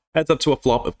 Heads up to a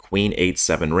flop of queen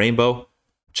 8-7 rainbow.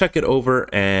 Check it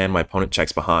over, and my opponent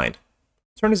checks behind.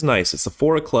 Turn is nice. It's the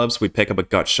 4 of clubs. We pick up a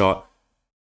gut shot.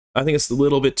 I think it's a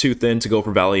little bit too thin to go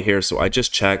for value here, so I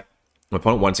just check. My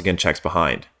opponent once again checks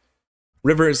behind.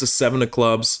 River is the 7 of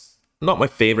clubs. Not my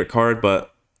favorite card,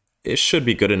 but it should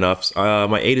be good enough.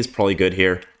 My 8 is probably good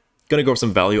here. Gonna go for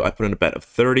some value. I put in a bet of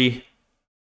 30.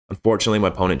 Unfortunately, my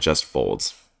opponent just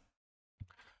folds.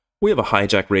 We have a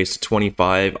hijack raise to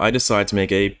 25. I decide to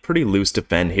make a pretty loose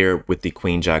defend here with the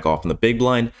queen jack off in the big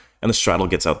blind, and the straddle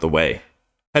gets out the way.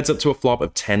 Heads up to a flop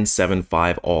of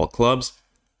 10-7-5 all clubs.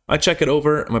 I check it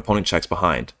over, and my opponent checks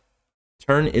behind.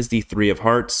 Turn is the 3 of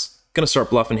hearts. Gonna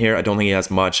start bluffing here. I don't think he has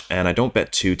much, and I don't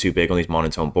bet too big on these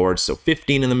monotone boards, so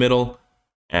 15 in the middle,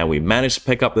 and we managed to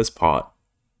pick up this pot.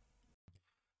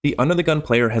 The under the gun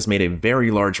player has made a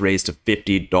very large raise to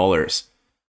 $50.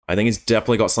 I think he's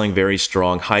definitely got something very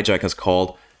strong. Hijack has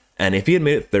called, and if he had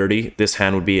made it 30, this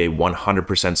hand would be a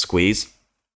 100% squeeze.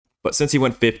 But since he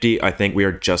went 50, I think we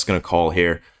are just gonna call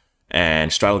here,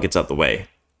 and straddle gets out the way.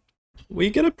 We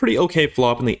get a pretty okay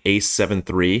flop in the ace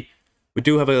 7-3. We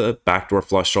do have a backdoor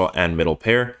flush draw and middle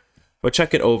pair. But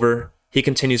check it over. He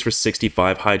continues for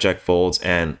 65, hijack folds,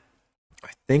 and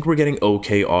I think we're getting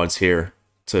okay odds here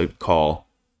to call.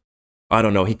 I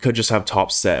don't know, he could just have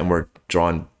top set and we're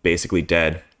drawn basically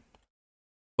dead.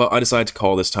 But I decided to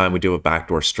call this time. We do a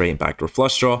backdoor straight and backdoor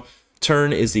flush draw.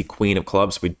 Turn is the queen of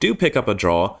clubs. We do pick up a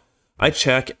draw. I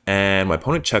check, and my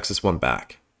opponent checks this one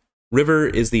back. River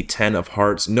is the 10 of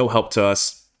hearts, no help to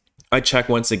us. I check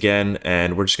once again,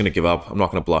 and we're just going to give up. I'm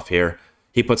not going to bluff here.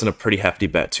 He puts in a pretty hefty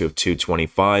bet too of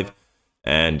 225,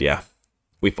 and yeah,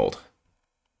 we fold.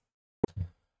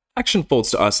 Action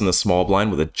folds to us in the small blind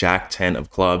with a jack 10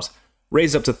 of clubs,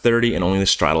 raised up to 30, and only the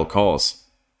straddle calls.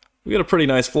 We got a pretty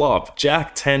nice flop.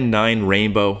 Jack 10-9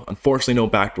 rainbow. Unfortunately, no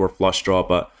backdoor flush draw,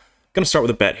 but I'm going to start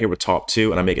with a bet here with top 2,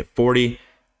 and I make it 40,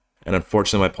 and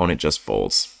unfortunately, my opponent just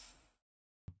folds.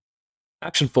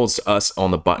 Action folds to us on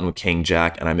the button with king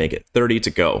jack, and I make it 30 to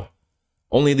go.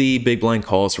 Only the big blind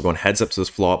calls, so we're going heads up to this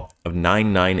flop of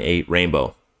 9-9-8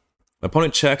 rainbow. My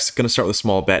opponent checks, going to start with a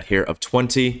small bet here of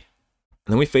 20,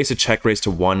 and then we face a check raise to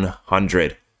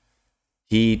 100.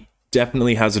 He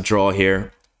definitely has a draw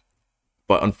here,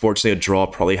 but unfortunately a draw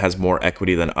probably has more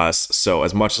equity than us, so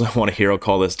as much as I want to hero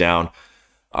call this down,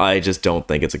 I just don't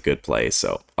think it's a good play,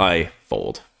 so I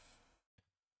fold.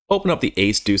 Open up the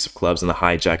ace deuce of clubs and the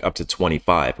hijack up to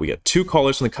 25. We get 2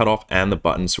 callers from the cutoff and the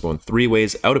button, so we're going 3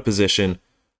 ways out of position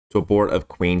to a board of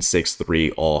queen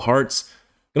 6-3 all hearts.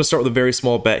 I'm going to start with a very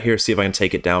small bet here, see if I can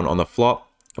take it down on the flop.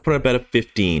 I put in a bet of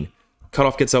 15.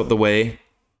 Cutoff gets out the way,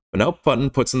 but now button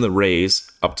puts in the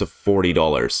raise up to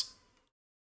 $40.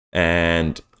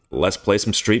 And let's play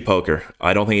some street poker.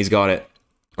 I don't think he's got it.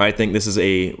 I think this is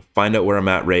a find out where I'm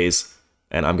at raise,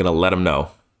 and I'm going to let him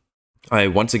know. I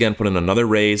once again put in another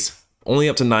raise, only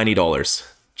up to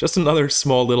 $90. Just another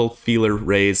small little feeler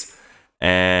raise,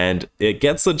 and it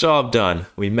gets the job done.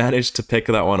 We managed to pick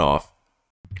that one off.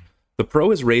 The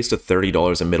pro is raised to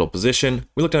 $30 in middle position.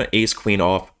 We looked at an ace queen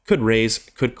off, could raise,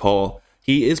 could call.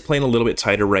 He is playing a little bit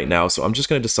tighter right now, so I'm just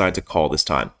going to decide to call this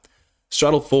time.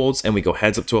 Straddle folds, and we go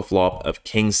heads up to a flop of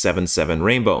king 7-7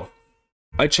 rainbow.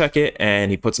 I check it, and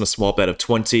he puts in a small bet of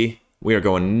 20. We are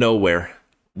going nowhere.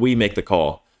 We make the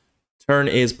call. Turn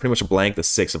is pretty much a blank, the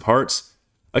 6 of hearts.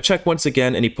 I check once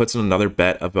again, and he puts in another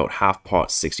bet of about half pot,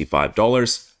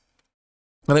 $65.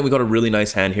 I think we got a really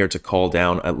nice hand here to call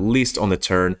down, at least on the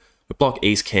turn. We block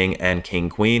ace king and king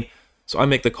queen, so I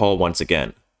make the call once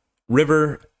again.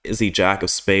 River is the jack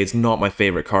of spades, not my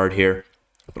favorite card here,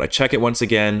 but I check it once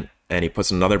again, and he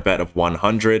puts another bet of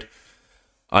 100.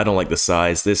 I don't like the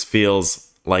size. This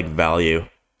feels like value.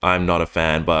 I'm not a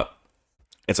fan, but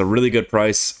it's a really good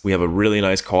price. We have a really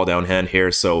nice call down hand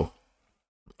here, so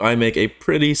I make a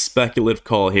pretty speculative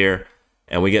call here,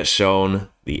 and we get shown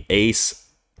the ace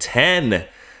 10.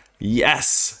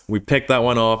 Yes! We picked that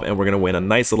one off, and we're going to win a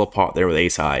nice little pot there with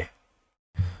ace high.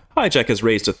 Hijack is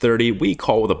raised to 30. We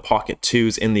call with a pocket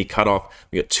 2s in the cutoff.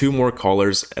 We get 2 more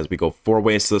callers as we go 4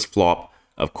 ways to this flop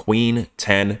of queen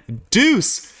 10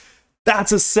 deuce.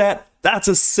 That's a set. That's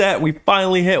a set. We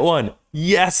finally hit one.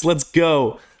 Yes, let's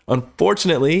go.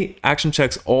 Unfortunately, action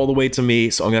checks all the way to me,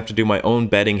 so I'm going to have to do my own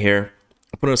betting here.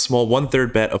 I put in a small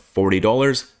 1/3 bet of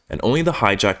 $40, and only the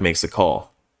hijack makes the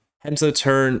call. Heading to the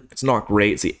turn, it's not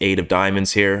great, it's the 8 of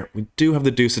diamonds here. We do have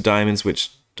the deuce of diamonds,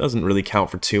 which doesn't really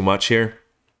count for too much here.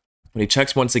 But he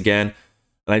checks once again,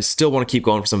 and I still want to keep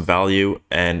going for some value,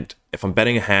 and if I'm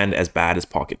betting a hand as bad as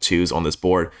pocket 2s on this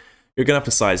board, you're going to have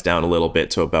to size down a little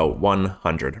bit to about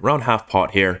 100, around half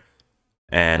pot here,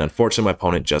 and unfortunately my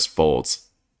opponent just folds.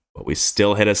 But we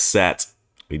still hit a set.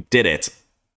 We did it.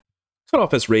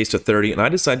 Cutoff has raised to 30, and I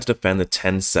decided to defend the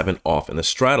 10-7 off in the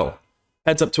straddle.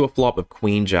 Heads up to a flop of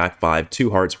Queen, Jack 5,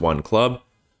 2 hearts, 1 club.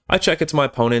 I check it to my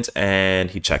opponent,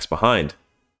 and he checks behind.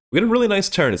 We get a really nice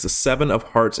turn. It's a 7 of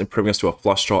hearts, improving us to a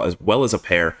flush draw as well as a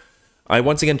pair. I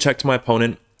once again check to my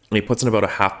opponent, and he puts in about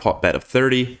a half pot bet of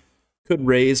 30. Could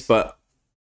raise, but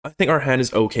I think our hand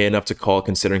is okay enough to call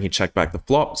considering he checked back the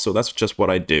flop, so that's just what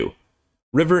I do.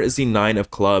 River is the 9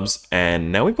 of clubs,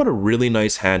 and now we've got a really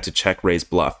nice hand to check raise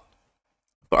bluff.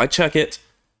 But I check it,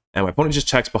 and my opponent just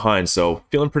checks behind, so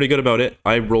feeling pretty good about it.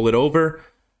 I roll it over,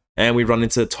 and we run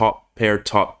into the top pair,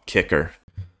 top kicker.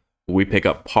 We pick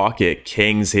up pocket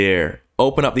kings here.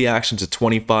 Open up the action to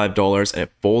 $25, and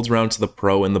it folds around to the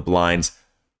pro in the blinds,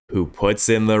 who puts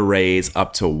in the raise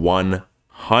up to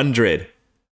 100.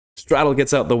 Straddle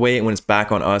gets out the way, and when it's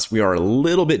back on us, we are a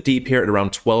little bit deep here at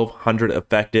around 1200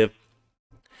 effective.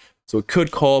 So it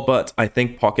could call, but I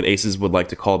think pocket aces would like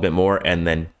to call a bit more, and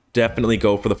then definitely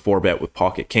go for the 4-bet with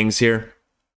pocket kings here.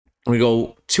 We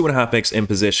go 2.5x in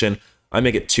position. I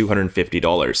make it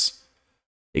 $250.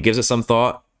 It gives it some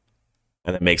thought,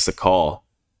 and it makes the call.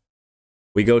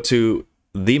 We go to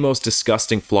the most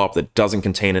disgusting flop that doesn't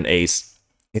contain an ace.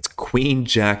 It's Queen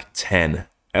Jack 10.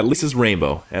 At least it's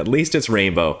rainbow. At least it's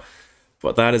rainbow.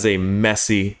 But that is a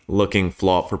messy looking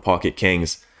flop for pocket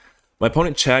kings. My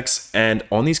opponent checks, and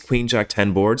on these Queen Jack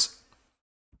 10 boards,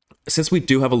 since we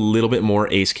do have a little bit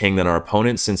more ace king than our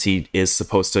opponent, since he is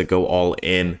supposed to go all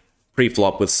in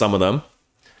pre-flop with some of them,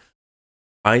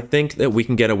 I think that we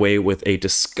can get away with a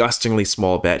disgustingly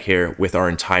small bet here with our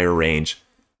entire range.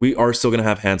 We are still going to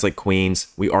have hands like queens.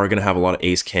 We are going to have a lot of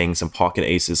ace kings, some pocket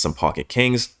aces, some pocket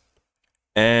kings.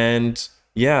 And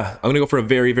yeah, I'm going to go for a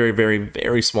very, very, very,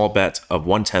 very small bet of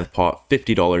 1/10 pot,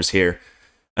 $50 here.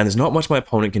 And there's not much my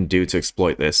opponent can do to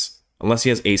exploit this, unless he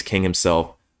has ace king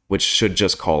himself, which should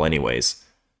just call anyways.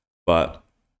 But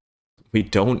we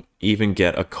don't even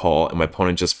get a call, and my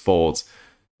opponent just folds,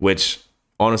 which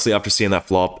honestly, after seeing that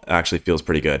flop, actually feels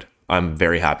pretty good. I'm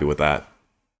very happy with that.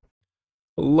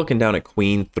 Looking down at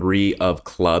Queen 3 of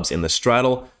clubs in the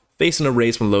straddle, facing a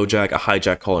raise from low jack, a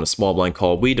hijack call, and a small blind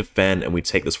call, we defend and we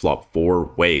take this flop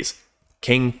 4 ways.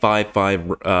 King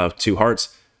 5-5, 2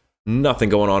 hearts, nothing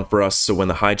going on for us, so when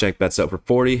the hijack bets out for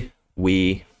 40,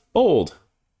 we fold.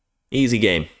 Easy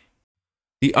game.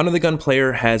 The under the gun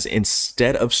player has,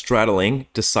 instead of straddling,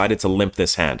 decided to limp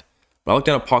this hand. I look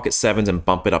down at pocket 7s and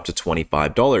bump it up to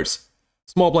 $25.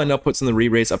 Small blind now puts in the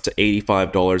re-raise up to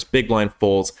 $85, big blind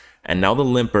folds, and now the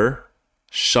limper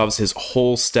shoves his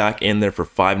whole stack in there for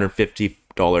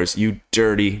 $550. You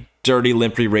dirty, dirty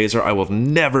limp re-raiser, I will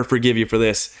never forgive you for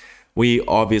this. We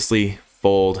obviously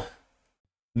fold.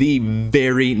 The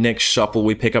very next shuffle,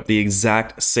 we pick up the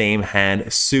exact same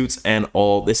hand, suits and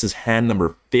all. This is hand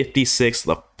number 56,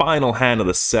 the final hand of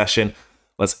the session.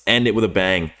 Let's end it with a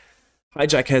bang.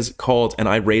 Hijack has called, and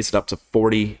I raise it up to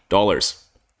 $40.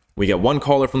 We get one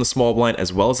caller from the small blind,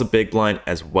 as well as a big blind,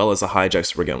 as well as a hijack,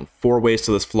 so we're getting 4 ways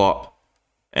to this flop,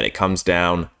 and it comes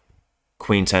down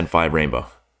Queen 10-5 rainbow.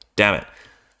 Damn it.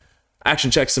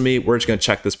 Action checks to me. We're just going to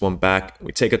check this one back.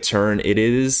 We take a turn. It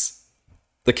is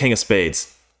the King of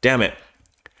Spades. Damn it.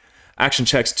 Action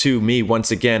checks to me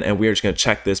once again, and we're just going to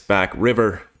check this back.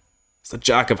 River. It's the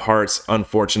Jack of Hearts.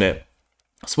 Unfortunate.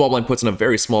 Small blind puts in a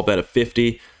very small bet of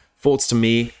 50. Folds to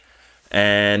me.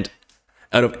 And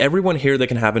out of everyone here that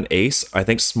can have an ace, I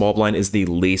think small blind is the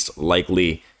least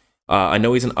likely. I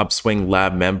know he's an Upswing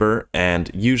Lab member,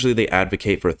 and usually they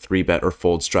advocate for a 3-bet or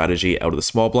fold strategy out of the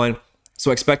small blind.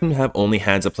 So I expect him to have only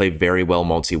hands that play very well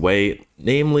multi-way,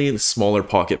 namely smaller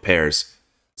pocket pairs.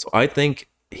 So I think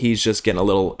he's just getting a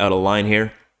little out of line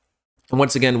here. And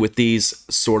once again, with these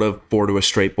sort of 4 to a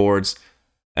straight boards,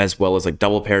 as well as like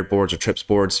double paired boards or trips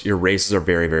boards, your raises are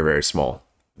very, very, very small.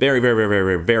 Very, very, very, very,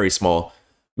 very, very small.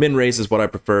 Min raise is what I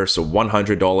prefer, so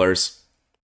 $100.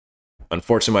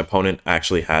 Unfortunately, my opponent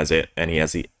actually has it, and he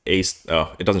has the ace.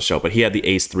 Oh, it doesn't show, but he had the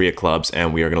ace 3 of clubs,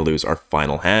 and we are going to lose our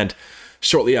final hand.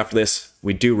 Shortly after this,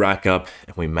 we do rack up,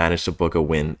 and we manage to book a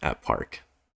win at Park.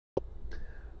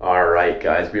 All right,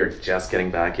 guys, we are just getting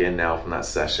back in now from that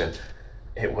session.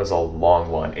 It was a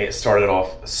long one. It started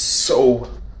off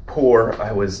so poor.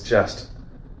 I was just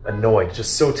annoyed,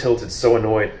 just so tilted, so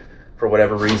annoyed for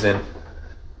whatever reason.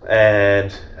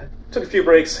 and took a few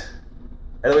breaks.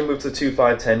 And then we moved to the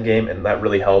 2-5-10 game, and that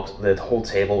really helped. The whole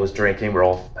table was drinking. We're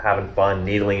all having fun,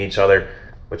 needling each other,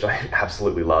 which I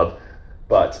absolutely love.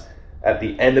 But at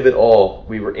the end of it all,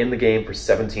 we were in the game for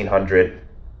 1,700,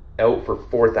 out for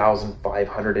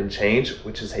 4,500 and change,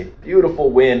 which is a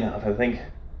beautiful win of, I think,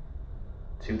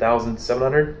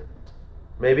 2,700,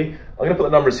 maybe? I'm going to put the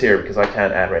numbers here because I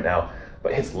can't add right now,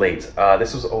 but it's late.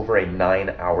 This was over a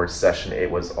 9-hour session.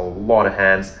 It was a lot of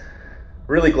hands.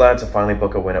 Really glad to finally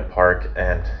book a win at Park,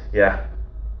 and yeah,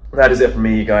 that is it for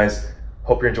me, you guys.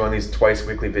 Hope you're enjoying these twice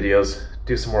weekly videos.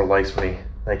 Do some more likes for me.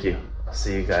 Thank you. I'll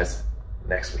see you guys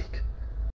next week.